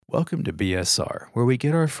Welcome to BSR, where we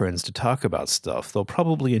get our friends to talk about stuff they'll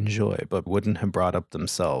probably enjoy but wouldn't have brought up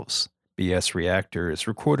themselves. BS Reactor is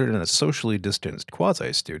recorded in a socially distanced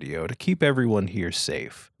quasi-studio to keep everyone here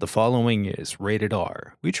safe. The following is rated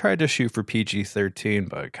R. We tried to shoot for PG-13,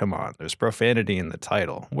 but come on, there's profanity in the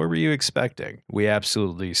title. What were you expecting? We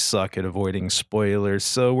absolutely suck at avoiding spoilers,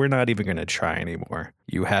 so we're not even going to try anymore.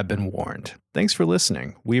 You have been warned. Thanks for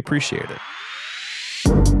listening. We appreciate it.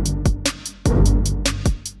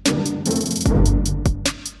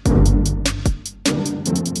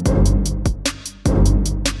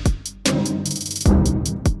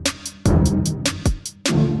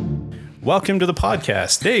 Welcome to the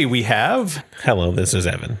podcast. Today we have... Hello, this is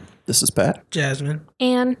Evan. This is Pat. Jasmine.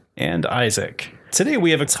 And Isaac. Today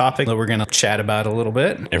we have a topic that we're going to chat about a little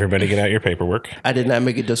bit. Everybody get out your paperwork. I did not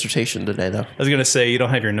make a dissertation today, though. I was going to say, you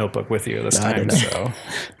don't have your notebook with you this time, so...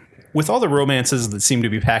 With all the romances that seem to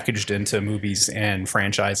be packaged into movies and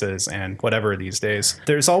franchises and whatever these days,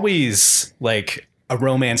 there's always, like, a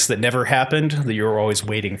romance that never happened that you're always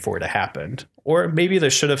waiting for to happen. Or maybe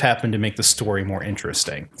that should have happened to make the story more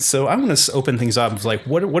interesting. So I'm going to open things up. Like,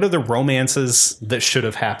 what are the romances that should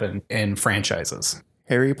have happened in franchises?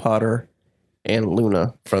 Harry Potter and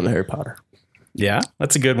Luna from the Harry Potter. Yeah,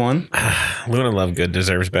 that's a good one. Luna Lovegood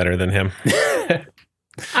deserves better than him.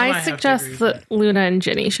 I suggest that Luna and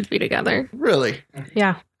Ginny should be together. Really?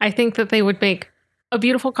 Yeah. I think that they would make a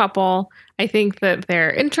beautiful couple. I think that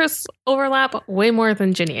their interests overlap way more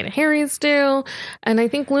than Ginny and Harry's do. And I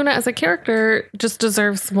think Luna as a character just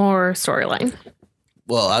deserves more storyline.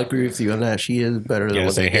 Well, I agree with you on that. She is better than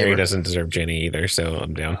what they gave Harry her. doesn't deserve Jenny either, so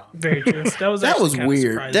I'm down. Very true. That was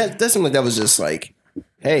weird. surprising. That seemed like that was just like,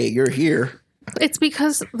 hey, you're here. It's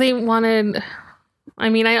because they wanted... I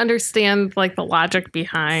mean, I understand like the logic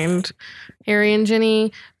behind Harry and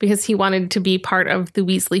Ginny because he wanted to be part of the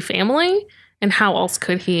Weasley family. And how else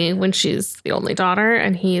could he when she's the only daughter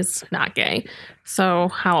and he's not gay? So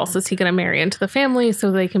how else is he going to marry into the family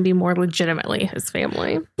so they can be more legitimately his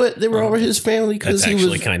family? But they were already his family because That's he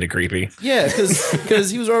actually was... kind of creepy. Yeah,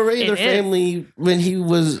 because he was already their family when he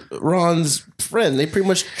was Ron's friend. They pretty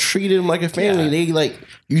much treated him like a family. Yeah. They like,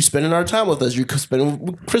 you spending our time with us. You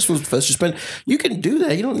spending Christmas with us. You can do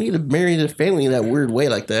that. You don't need to marry the family in that weird way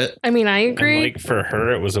like that. I mean, I agree. And, like, for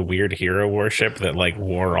her, it was a weird hero worship that like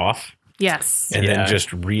wore off. Yes. And then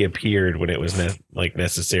just reappeared when it was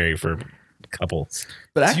necessary for couples.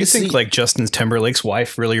 But do you think like Justin Timberlake's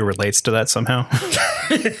wife really relates to that somehow?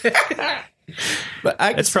 But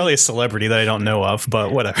it's probably a celebrity that I don't know of,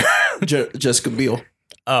 but whatever. Jessica Biel.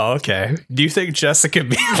 Oh, okay. Do you think Jessica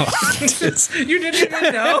Biel is... You didn't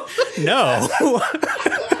even know? No.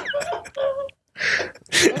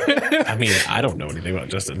 I mean, I don't know anything about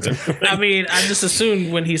Justin Timberlake. I mean, I just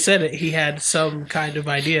assumed when he said it, he had some kind of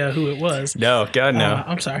idea who it was. No, God, no.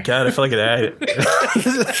 I'm sorry. God, I feel like it.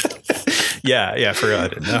 Yeah, for real, I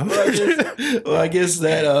didn't know. Well, I guess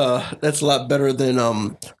that's a lot better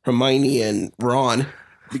than Hermione and Ron,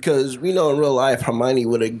 because we know in real life Hermione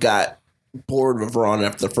would have got bored with Ron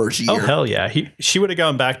after the first year. Oh hell yeah, she would have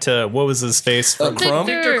gone back to what was his face? Crumb?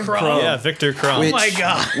 Victor Crumb. Yeah, Victor Crumb. Oh my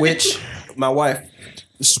god. Which my wife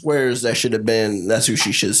swears that's who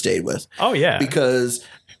she should have stayed with. Oh yeah, because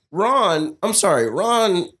Ron.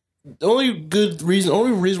 The only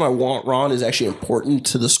reason why I want Ron is actually important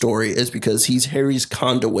to the story is because he's Harry's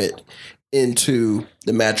conduit into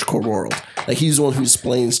the magical world. Like he's the one who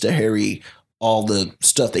explains to Harry all the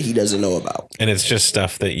stuff that he doesn't know about. And it's just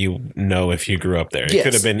stuff that you know if you grew up there. It Yes,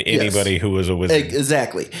 could have been anybody who was a wizard.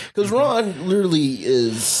 Exactly. Because Ron literally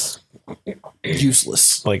is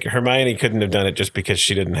useless. Like Hermione couldn't have done it just because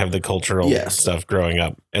she didn't have the cultural stuff growing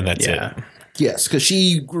up. And that's it. Yes, because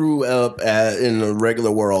she grew up in the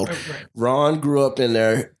regular world. Right. Ron grew up in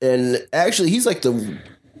there. And actually, he's like the...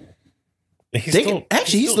 He's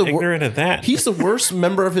still ignorant of that. He's the worst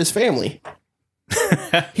member of his family.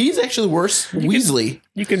 He's actually worse Weasley.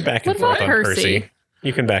 You can back and forth on Percy.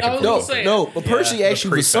 You can back and forth. No, but Percy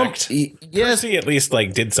actually was some. Percy at least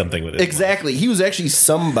like did something with it. Exactly, he was actually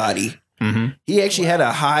somebody. Mm-hmm. He actually had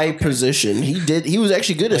a high position. He was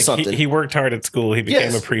actually good at something. He worked hard at school. He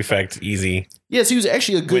became a prefect easy. Yes, he was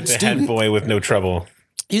actually a good student. Head boy with no trouble.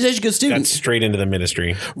 He's actually a good student. Got straight into the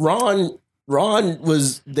ministry. Ron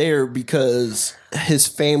was there because his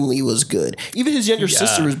family was good. Even his younger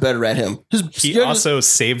sister was better at him. He also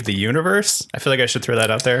saved the universe. I feel like I should throw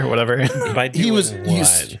that out there. Whatever.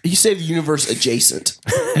 He saved the universe adjacent.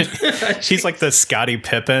 He's like the Scottie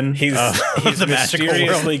Pippen. He's the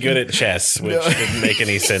mysteriously good at chess, which didn't make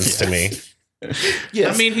any sense to me.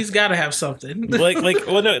 Yes. I mean, he's got to have something.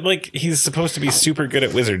 He's supposed to be super good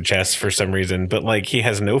at wizard chess for some reason, but like he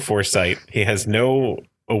has no foresight. He has no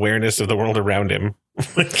awareness of the world around him.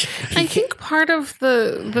 I think part of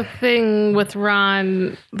the thing with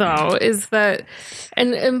Ron, though, is that,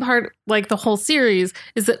 and in part, like the whole series,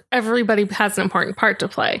 is that everybody has an important part to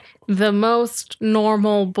play. The most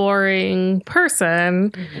normal, boring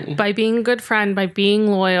person, by being a good friend, by being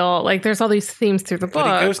loyal, like there's all these themes through the book.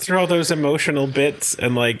 But he goes through all those emotional bits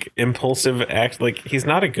and like impulsive act. Like he's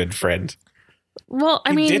not a good friend. Well,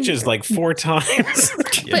 I mean, he ditches like 4 times.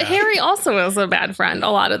 But Harry also is a bad friend a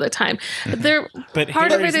lot of the time. But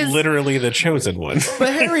part Harry's of it is literally the chosen one.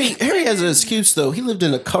 But Harry has an excuse though. He lived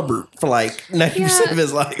in a cupboard for like 90% of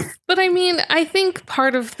his life. But I mean, I think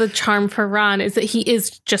part of the charm for Ron is that he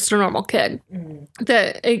is just a normal kid.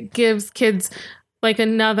 That it gives kids like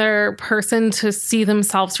another person to see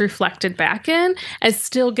themselves reflected back in as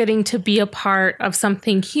still getting to be a part of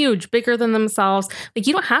something huge, bigger than themselves. Like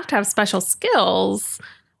you don't have to have special skills,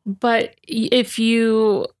 but if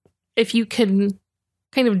you can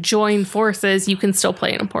kind of join forces, you can still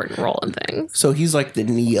play an important role in things. So he's like the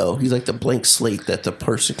Neo. He's like the blank slate that the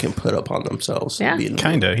person can put up on themselves. Yeah.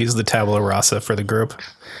 Kind of. He's the tabula rasa for the group.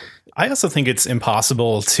 I also think it's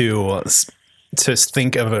impossible to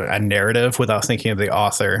think of a narrative without thinking of the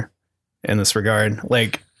author in this regard.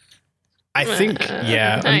 Like, I think,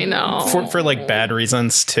 yeah. I know. For like bad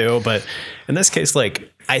reasons too. But in this case, like,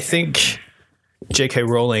 I think J.K.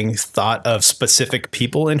 Rowling thought of specific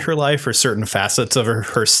people in her life or certain facets of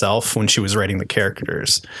herself when she was writing the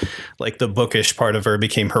characters. Like the bookish part of her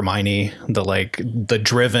became Hermione. The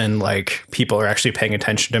driven, like, people are actually paying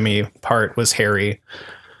attention to me part was Harry.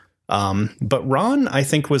 But Ron, I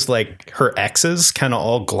think, was like her exes kind of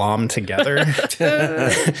all glommed together.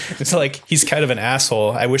 It's like, he's kind of an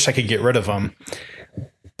asshole. I wish I could get rid of him.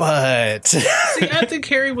 But see, I think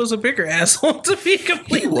Harry was a bigger asshole, to be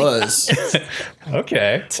completely He was.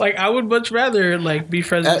 okay. Like, I would much rather like be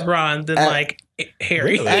friends with Ron than like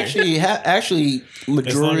Harry. Really? Actually,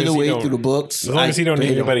 majority of the way through the books, As long as you don't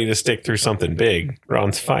need anybody to stick through something big,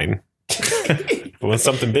 Ron's fine. But when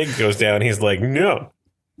something big goes down, he's like, no.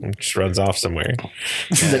 And just runs off somewhere.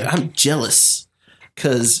 He's like, I'm jealous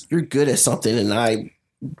because you're good at something and I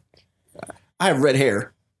have red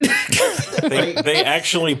hair. They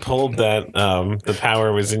actually pulled that the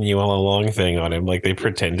power was in you all along thing on him. Like they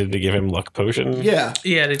pretended to give him luck potion. Yeah.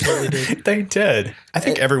 Yeah, they totally did. They did. I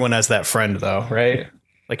think everyone has that friend though, right?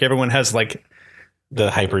 Like everyone has like The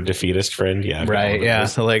hyper defeatist friend. Yeah. right. Yeah.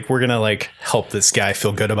 So like we're gonna like help this guy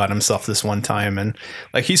feel good about himself this one time, and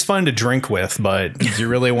like he's fun to drink with, but you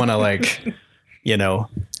really want to like, you know.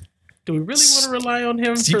 Do we really want to rely on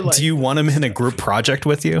him for like? Do you want him in a group project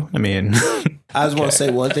with you? I mean, I just want to say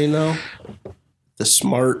one thing though. The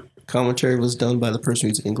smart commentary was done by the person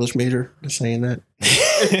who's an English major. Just saying that.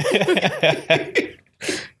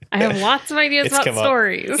 I have lots of ideas It's about come up.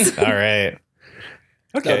 stories. all right.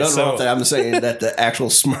 Okay, No, so wrong thing. I'm saying that the actual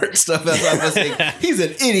smart stuff. That's what I'm saying. He's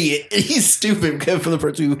an idiot. And he's stupid because from the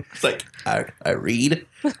person who's like, I read,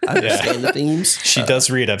 I understand the themes. she does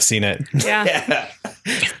read. I've seen it. Yeah.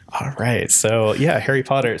 All right. So yeah, Harry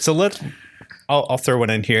Potter. So I'll throw one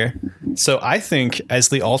in here. So I think as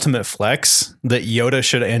the ultimate flex that Yoda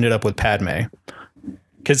should have ended up with Padme,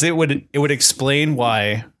 because it would explain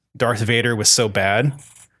why Darth Vader was so bad.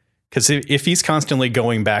 Because if he's constantly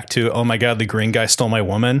going back to, oh my God, the green guy stole my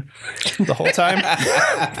woman the whole time,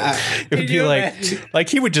 it would be like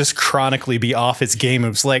he would just chronically be off his game. It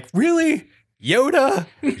was like, really? Yoda?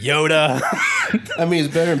 I mean,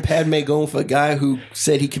 it's better than Padme going for a guy who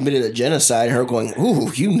said he committed a genocide and her going,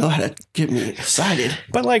 ooh, you know how to get me excited.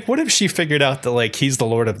 But like, what if she figured out that like he's the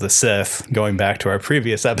Lord of the Sith, going back to our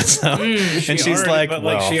previous episode, and she's like,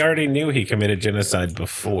 she already knew he committed genocide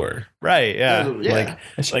before. right, yeah, Yeah.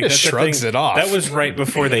 like she Like just that's the shrugs thing. it off. That was right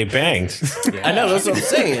before they banged. I know, that's what I'm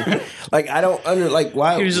saying. Like, I don't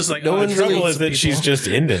why. He was just like, no oh, one The trouble really. is that she's just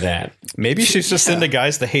into that. Maybe she's just into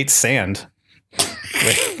guys that hate sand.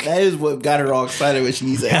 That is what got her all excited when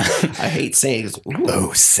she said, I hate sand. Ooh,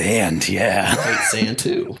 Oh, sand, yeah. I hate sand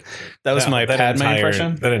too. That was my Padme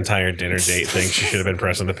impression. That entire dinner date thing. She should have been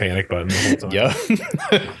pressing the panic button the whole time.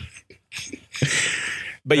 Yeah.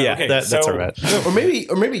 But yeah, Okay, that's so- all right. Or maybe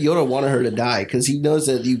Yoda wanted her to die because he knows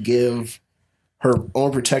that you give her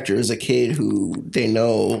own protector as a kid who they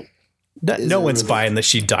know, No one's buying that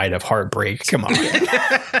she died of heartbreak. Come on.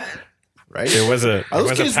 right? There was a Are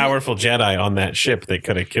those kids- powerful Jedi on that ship that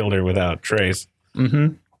could have killed her without trace.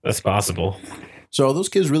 Mm-hmm. That's possible. So are those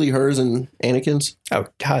kids really hers and Anakin's? Oh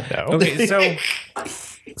God, no. Okay,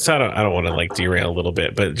 so I don't want to like derail a little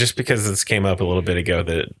bit, but just because this came up a little bit ago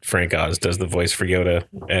that Frank Oz does the voice for Yoda,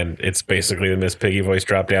 and it's basically the Miss Piggy voice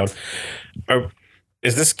drop down.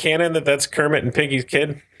 Is this canon that that's Kermit and Piggy's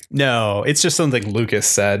kid? No, it's just something Lucas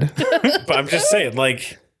said. But I'm just saying,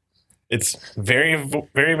 like, it's very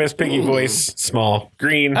Miss Piggy voice, small,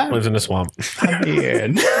 green, lives in a swamp.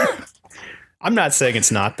 Man. I'm not saying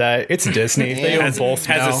it's not that. It's Disney. They own both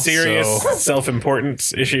now. Has a serious so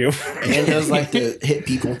self-importance issue. And does like to hit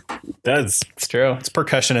people. Does. it's true. It's a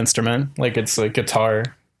percussion instrument, like it's like guitar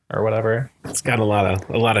or whatever. It's got a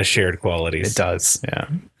lot of shared qualities. It does. Yeah.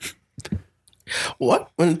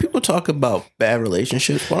 What when people talk about bad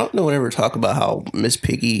relationships, why don't no one ever talk about how Miss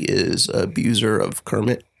Piggy is an abuser of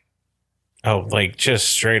Kermit? Oh, like just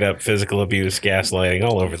straight up physical abuse, gaslighting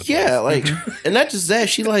all over the place. Yeah, like, and not just that,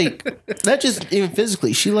 she like, not just even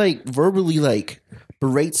physically, she like verbally like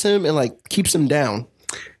berates him and like keeps him down.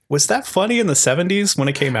 Was that funny in the 70s when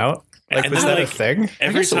it came out? Like, And was then, that a like, thing?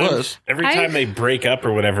 Every guess it time, was. they break up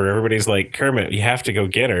or whatever, everybody's like, Kermit, you have to go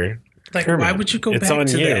get her. Like, Kermit, why would you go it's back on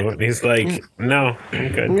to you. that? And he's like, no,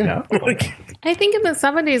 I'm good. Yeah. Like, I think in the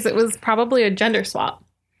 70s it was probably a gender swap.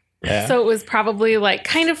 Yeah. So it was probably like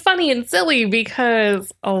kind of funny and silly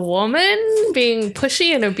because a woman being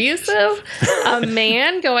pushy and abusive, a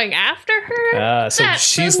man going after her. So That's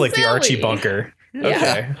she's so like the Archie silly. Bunker. Yeah.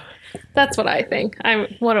 Okay. That's what I think.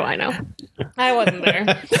 What do I know? I wasn't there.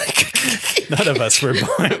 None of us were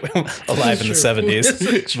born alive in the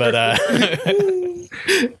 70s. But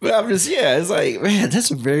But I'm just, yeah, it's like, man,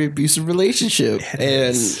 that's a very abusive relationship.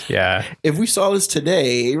 And yeah. if we saw this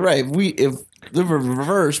today, right, if the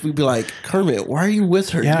reverse, we'd be like, Kermit, why are you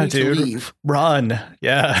with her? Yeah, You need to dude. leave. Run.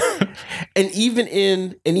 Yeah. And even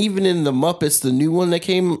in the Muppets, the new one that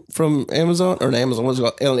came from Amazon or not Amazon, what's it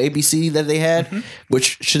called, on ABC that they had,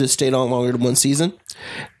 which should have stayed on longer than one season.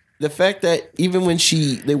 The fact that even when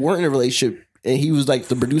they weren't in a relationship and he was like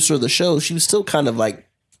the producer of the show, she was still kind of like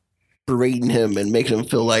berating him and making him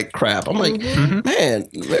feel like crap. I'm like, man,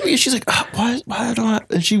 maybe she's like, why don't I?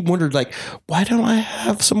 And she wondered like, why don't I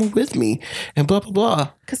have someone with me? And blah blah blah.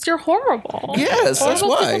 Because you're horrible. Yes, that's Horrible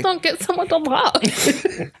why. people don't get someone to love.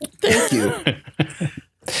 Thank you.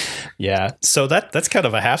 Yeah. So that's kind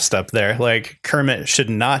of a half step there. Like Kermit should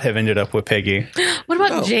not have ended up with Piggy. What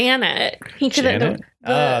about Oh. Janet? He could have Janet?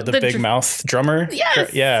 The big mouth drummer?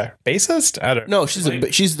 Yes. Yeah. Bassist? I don't No, she's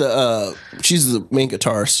the main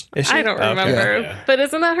guitarist. Is she? I don't Okay. remember. Yeah. But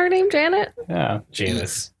isn't that her name, Janet? Yeah.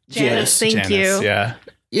 Janice. Janice. Thank Janice, you. Yeah.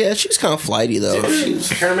 Yeah, she was kind of flighty though. Did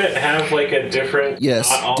Kermit have like a different Yes,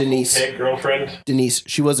 not awful Denise. pig girlfriend? Denise,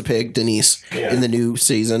 she was a pig, Denise, Yeah. in the new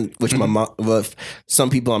season, which my mom, some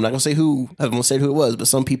people, I'm not gonna say who, I won't say who it was, but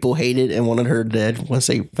some people hated and wanted her dead once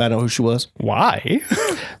they found out who she was Why?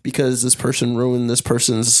 because this person ruined this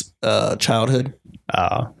person's childhood.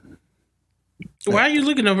 Why are you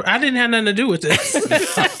looking over? I didn't have nothing to do with this.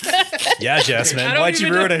 Yeah, I Jasmine. don't Why'd you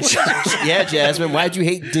even ruin know. it? Yeah, Jasmine, why'd you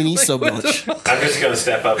hate Denise so much? I'm just gonna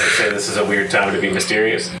step up and say this is a weird time to be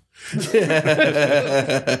mysterious.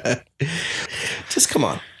 Just come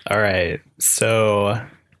on. All right. So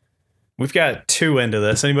we've got 2 into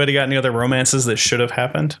this. Anybody got any other romances that should have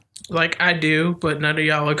happened? Like I do, but none of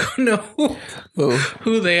y'all are gonna know Oh,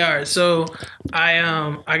 who they are. So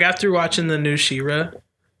I got through watching the new She-Ra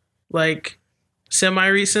like semi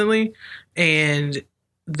recently, and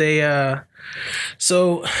they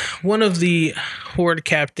so one of the Horde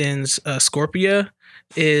captains, Scorpia,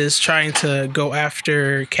 is trying to go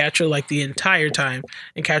after Catra like the entire time,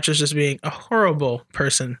 and Catra's just being a horrible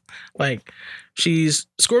person. Like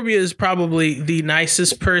Scorpia is probably the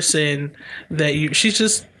nicest person that she's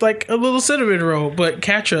just like a little cinnamon roll, but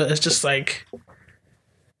Catra is just like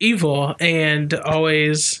evil and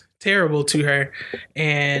always terrible to her,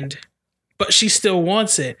 but she still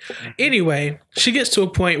wants it. Anyway, she gets to a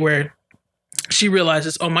point where she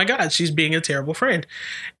realizes, oh my God, she's being a terrible friend.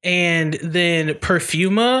 And then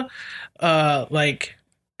Perfuma,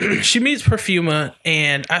 she meets Perfuma,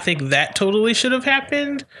 and I think that totally should have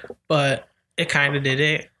happened, but it kind of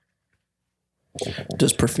didn't.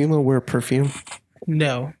 does Perfuma wear perfume?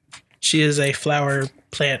 No, she is a flower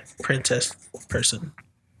plant princess person.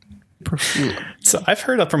 Perfume. So I've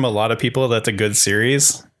heard from a lot of people that's a good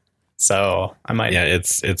series. So I might. Yeah,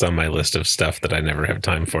 it's on my list of stuff that I never have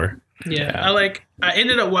time for. Yeah, I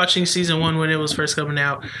ended up watching season 1 when it was first coming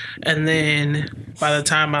out, and then by the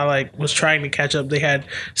time I was trying to catch up, they had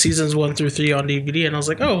seasons 1 through 3 on DVD, and I was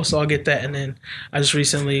like, oh, so I'll get that. And then I just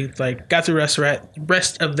recently got the rest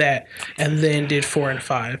of that, and then did 4 and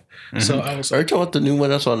 5. So I was Are you talking about the new one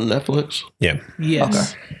that's on Netflix? Yeah.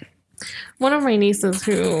 yes. One of my nieces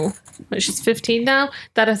she's 15 now,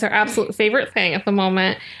 that is her absolute favorite thing at the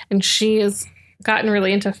moment. And she is gotten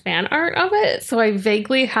really into fan art of it, so I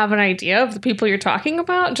vaguely have an idea of the people you're talking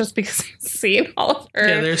about just because I've seen all of her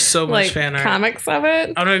Yeah, there's so much fan art. comics of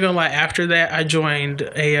it. I'm not gonna lie. After that, I joined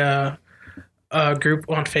a group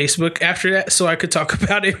on Facebook. After that, so I could talk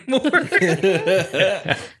about it more.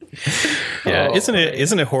 Yeah,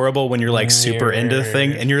 isn't it horrible when you're like super into the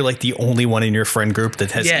thing and you're like the only one in your friend group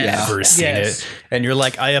that has Yes. ever seen Yes. it, and you're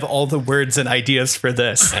like, I have all the words and ideas for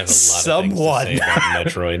this. I have a lot Someone, of things to say about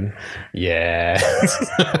Metroid. yeah.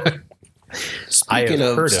 Speaking have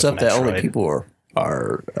of heard of stuff that only Metroid. people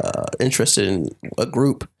are interested in, a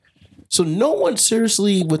group. So no one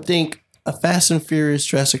seriously would think a Fast and Furious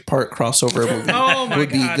Jurassic Park crossover movie Oh my would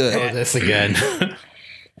be God, good. Pat. This again.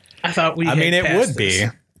 I thought we. I mean, had it passed would this. be.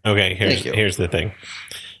 Okay, Thank you. here's the thing.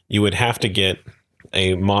 You would have to get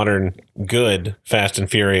a modern, good Fast and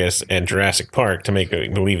Furious and Jurassic Park to make me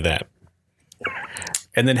believe that.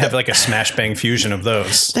 And then have like a smash bang fusion of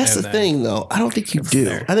those. That's And the then- thing, though. I don't think you do.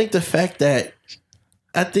 there. I think the fact that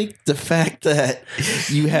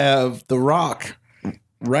you have The Rock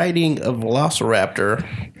riding a Velociraptor.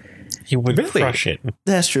 He would Really? crush it.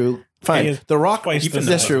 That's true. He Fine. is The Rock. twice the That's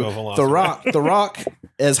size true. of a The Rock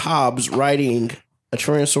as Hobbs riding a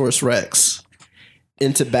Tyrannosaurus Rex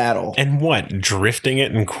into battle. And what? Drifting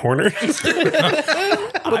it in corners?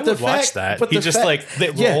 I would watch that. but He the just fact- like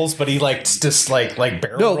it yeah. rolls, but he like just like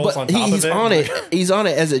barrel No, rolls but on top he's of it. on it. He's on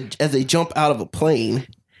it as they jump out of a plane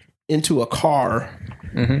into a car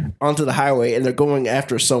onto the highway, and they're going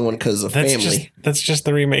after someone because of family. That's just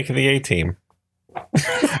the remake of the A-Team.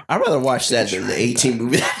 I'd rather watch that than the 18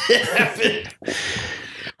 movie that happened.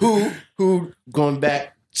 Who going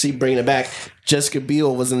back? See, bringing it back. Jessica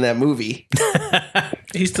Biel was in that movie.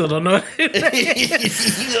 He still don't know.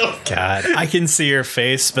 God, I can see her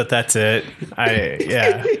face, but that's it. I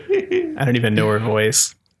don't even know her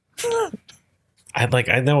voice. I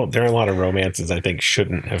know there are a lot of romances I think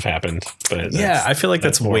shouldn't have happened, but Yeah, I feel like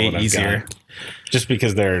that's more way what I've easier, got. Just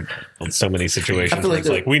because there are so many situations feel where like it's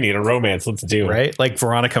like we need a romance, let's do it. right? Like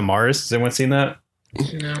Veronica Mars. Has anyone seen that?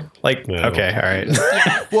 No. Like, No. okay, all right.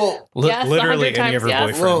 Well, Yes, Literally 100 any of her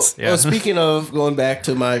times yes. boyfriends. well, Yeah. speaking of going back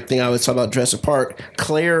to my thing, I was talking about Jurassic Park.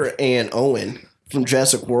 Claire and Owen from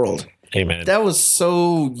Jurassic World. Amen. That was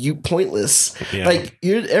so pointless. Yeah. Like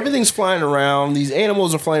everything's flying around. These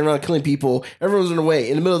animals are flying around, killing people. Everyone's in the way.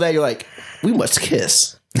 In the middle of that, you're like, we must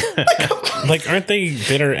kiss. Like, aren't they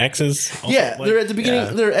bitter exes? Also, Yeah, like, they're at the beginning.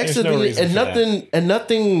 yeah. They're ex There's at the no beginning, reason and for that.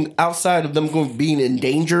 nothing outside of them being in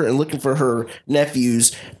danger and looking for her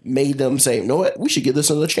nephews made them say, "You know what? We should give this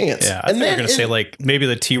another chance." Yeah, I and thought you were going to say it- like maybe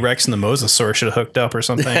the T-Rex and the Mosasaur should have hooked up or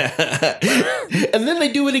something. and then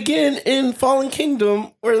they do it again in Fallen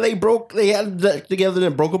Kingdom, where they had that together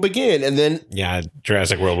and broke up again, and then Yeah,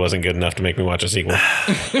 Jurassic World wasn't good enough to make me watch a sequel.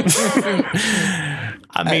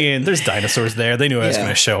 I mean, there's dinosaurs there. They knew I was Yeah.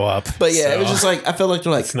 going to show up. But yeah, it was so. just like I felt like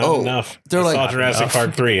they're like, It's not oh, enough. They're I like, saw Jurassic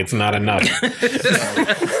Park 3. It's not enough.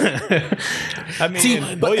 I mean, See,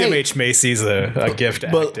 but William hey- H. Macy's a gift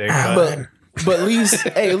but acting. but at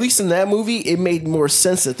least in that movie, it made more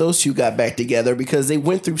sense that those two got back together because they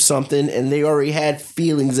went through something and they already had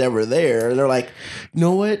feelings that were there, and they're like, you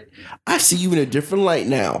know what? I see you in a different light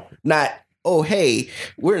now. Not, oh hey,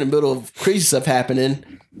 we're in the middle of crazy stuff happening.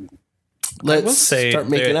 Let's will say start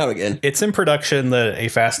making that- out again. It's in production that a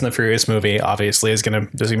Fast and the Furious movie obviously is going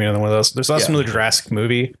to there's going to be another one of those. There's also another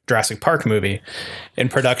Jurassic Park movie in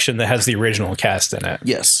production that has the original cast in it.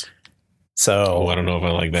 Yes. So Oh, I don't know if I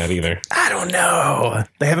like that either. I don't know.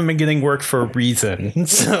 They haven't been getting work for a reason.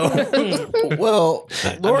 So Well,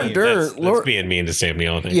 Laura Dern. That's being mean to Sam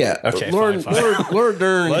Neill, I think. Yeah. Okay, Laura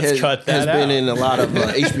Dern Let's has, cut that has been out. in a lot of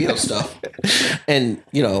HBO stuff, and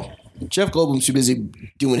Jeff Goldblum's too busy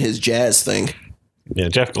doing his jazz thing. Yeah,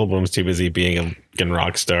 Jeff Goldblum's too busy being a fucking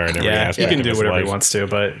rock star and every yeah, he aspect can of do his whatever life. he wants to,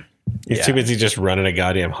 but He's yeah. too busy just running a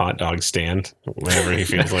goddamn hot dog stand whenever he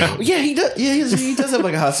feels like it. Yeah, he does. Yeah, he does have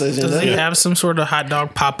like a hot sauce. Does he have some sort of hot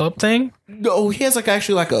dog pop up thing? No, he has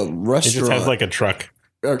actually like a He restaurant just has like a truck.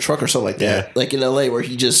 or a truck or something like that, Yeah. like in LA, where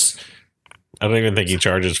he just I don't even think he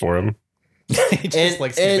charges for him. he just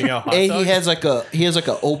likes giving out hot and dogs. he has like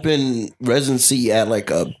a open residency at like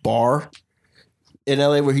a bar in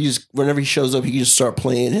LA where whenever he shows up, he can just start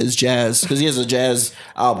playing his jazz because he has a jazz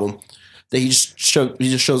album that he just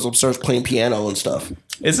shows up, starts playing piano and stuff.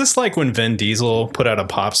 Is this like when Vin Diesel put out a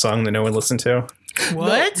pop song that no one listened to?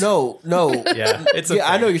 What? No. Yeah, it's a Yeah,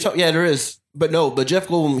 I thing. know you're talking. Yeah, there is. But Jeff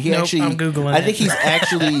Goldblum, Nope, actually, I'm Googling I it. think he's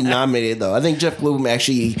actually nominated though. I think Jeff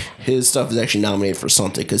Goldblum his stuff is actually nominated for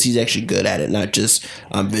something because he's actually good at it. Not just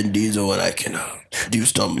I'm Vin Diesel and I can do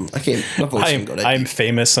something. I can't. My voice can't go that I'm deep.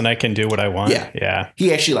 famous and I can do what I want. Yeah. Yeah.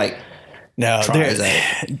 He actually No, tries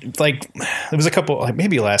at. like there was a couple, like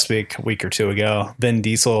maybe last week, a week or two ago, Vin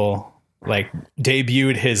Diesel like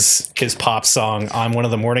debuted his pop song on one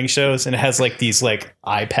of the morning shows, and it has like these like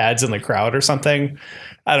iPads in the crowd or something.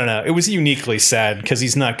 I don't know. It was uniquely sad because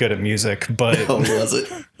he's not good at music, but Oh, was it?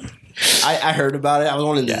 I heard about it. I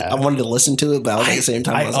wanted to listen to it, but at the same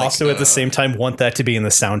time, I was also like, at the same time want that to be in the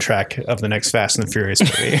soundtrack of the next Fast and Furious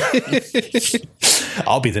movie.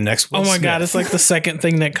 I'll be the next Will Oh my Smith. God, it's like the second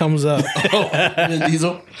thing that comes up. Vin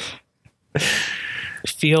Diesel.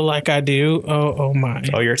 Feel like I do. Oh my.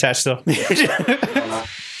 Oh, you're attached still?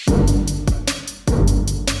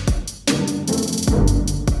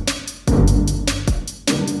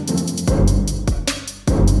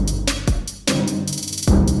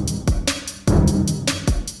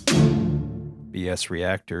 BS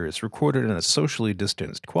Reactor is recorded in a socially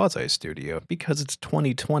distanced quasi-studio because it's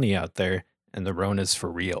 2020 out there and the Rona's for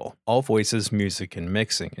real. All voices, music, and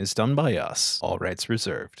mixing is done by us, all rights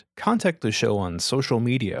reserved. Contact the show on social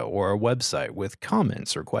media or our website with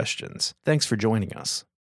comments or questions. Thanks for joining us.